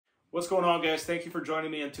What's going on, guys? Thank you for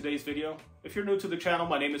joining me in today's video. If you're new to the channel,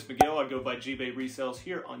 my name is Miguel. I go by GBay Resells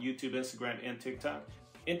here on YouTube, Instagram, and TikTok.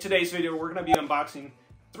 In today's video, we're going to be unboxing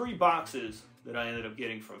 3 boxes that I ended up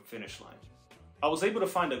getting from Finish Line. I was able to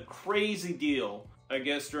find a crazy deal. I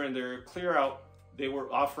guess during their clear out, they were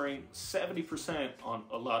offering 70% on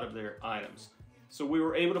a lot of their items. So we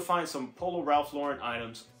were able to find some Polo Ralph Lauren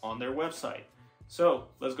items on their website. So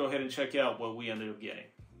let's go ahead and check out what we ended up getting.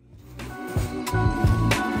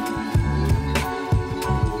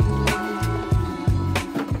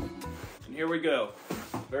 And here we go.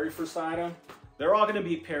 Very first item. They're all going to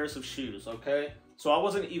be pairs of shoes, okay? So I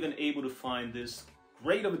wasn't even able to find this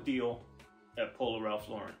great of a deal at Polo Ralph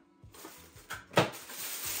Lauren.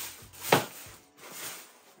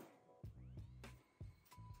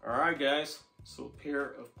 Alright guys, so a pair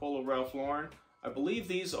of Polo Ralph Lauren. I believe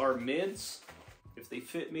these are mids. If they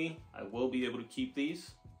fit me, I will be able to keep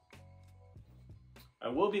these. I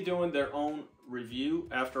will be doing their own review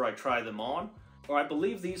after I try them on. Or I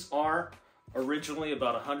believe these are originally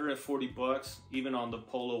about 140 bucks, even on the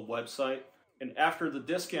Polo website. And after the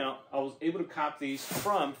discount, I was able to cop these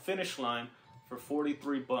from Finish Line for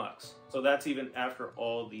 43 bucks. So that's even after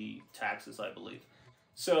all the taxes, I believe.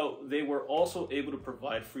 So they were also able to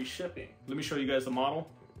provide free shipping. Let me show you guys the model.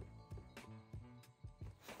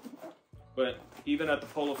 But even at the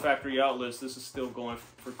Polo factory outlets, this is still going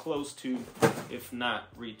for close to, if not,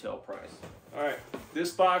 retail price. All right,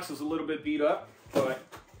 this box is a little bit beat up, but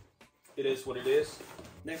it is what it is.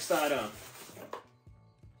 Next item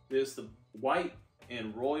is the white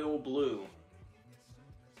and royal blue.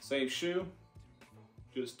 Same shoe,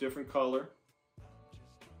 just different color.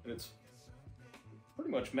 And it's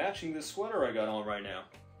pretty much matching this sweater I got on right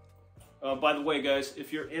now. By the way, guys,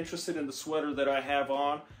 if you're interested in the sweater that I have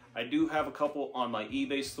on, I do have a couple on my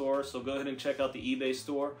eBay store, so go ahead and check out the eBay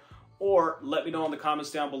store. Or let me know in the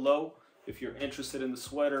comments down below if you're interested in the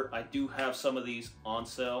sweater. I do have some of these on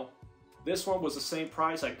sale. This one was the same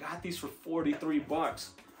price. I got these for 43 bucks.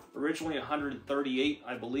 Originally 138,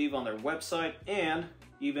 I believe, on their website and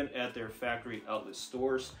even at their factory outlet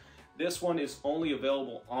stores. This one is only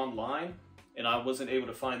available online, and I wasn't able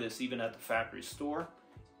to find this even at the factory store.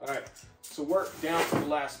 All right, so we're down to the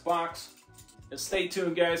last box. And stay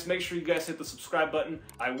tuned, guys. Make sure you guys hit the subscribe button.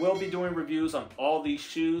 I will be doing reviews on all these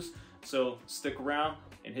shoes, so stick around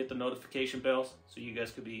and hit the notification bells so you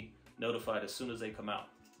guys could be notified as soon as they come out.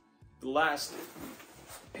 The last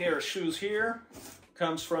pair of shoes here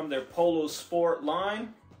comes from their Polo Sport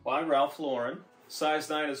line by Ralph Lauren, size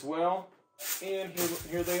 9 as well, and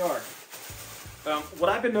here they are. What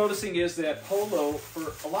I've been noticing is that Polo,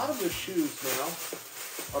 for a lot of their shoes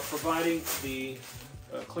now, are providing the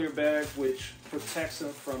clear bag, which protects them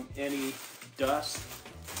from any dust.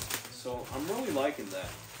 So I'm really liking that.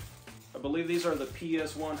 I believe these are the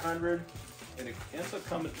PS 100, and it ends up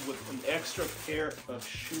coming with an extra pair of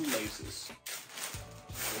shoelaces.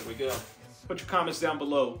 There we go. Put your comments down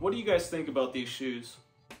below. What do you guys think about these shoes?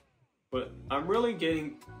 But I'm really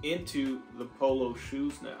getting into the Polo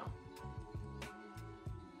shoes now.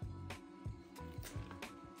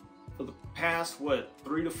 For the past,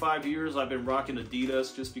 3 to 5 years, I've been rocking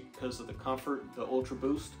Adidas just because of the comfort, the Ultra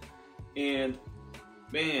Boost. And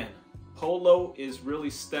man, Polo is really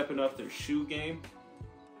stepping up their shoe game.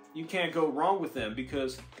 You can't go wrong with them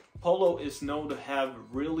because Polo is known to have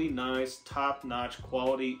really nice, top-notch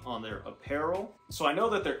quality on their apparel. So I know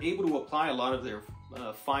that they're able to apply a lot of their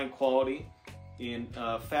fine quality in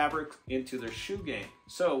fabric into their shoe game.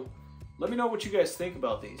 So let me know what you guys think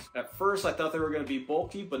about these. At first, I thought they were going to be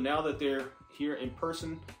bulky, but now that they're here in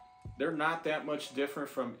person, they're not that much different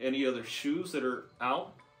from any other shoes that are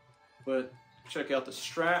out. But check out the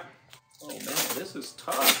strap. Oh man, this is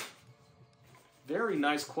tough. Very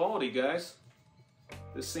nice quality, guys.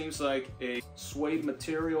 This seems like a suede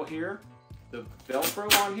material here. The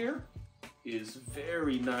Velcro on here is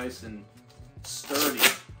very nice and sturdy.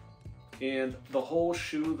 And the whole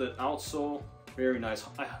shoe, the outsole, very nice.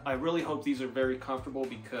 I really hope these are very comfortable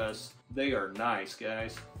because they are nice,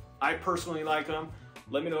 guys. I personally like them.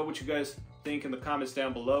 Let me know what you guys think in the comments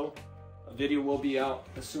down below. A video will be out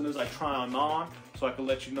as soon as I try them on, so I can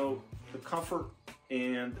let you know the comfort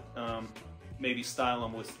and maybe style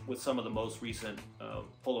them with some of the most recent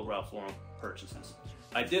Polo Ralph Lauren purchases.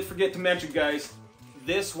 I did forget to mention, guys,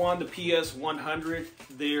 this one, the PS 100,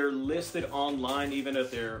 they're listed online, even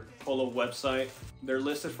at their Polo website. They're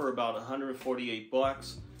listed for about 148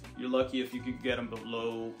 bucks. You're lucky if you could get them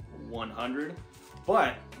below 100.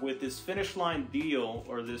 But with this Finish Line deal,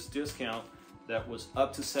 or this discount that was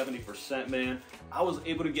up to 70%, man, I was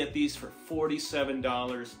able to get these for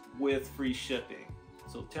 $47 with free shipping.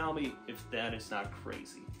 So tell me if that is not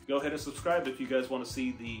crazy. go ahead and subscribe if you guys want to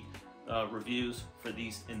see the reviews for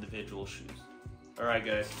these individual shoes. All right,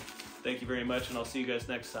 guys. Thank you very much, and I'll see you guys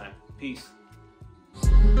next time. Peace.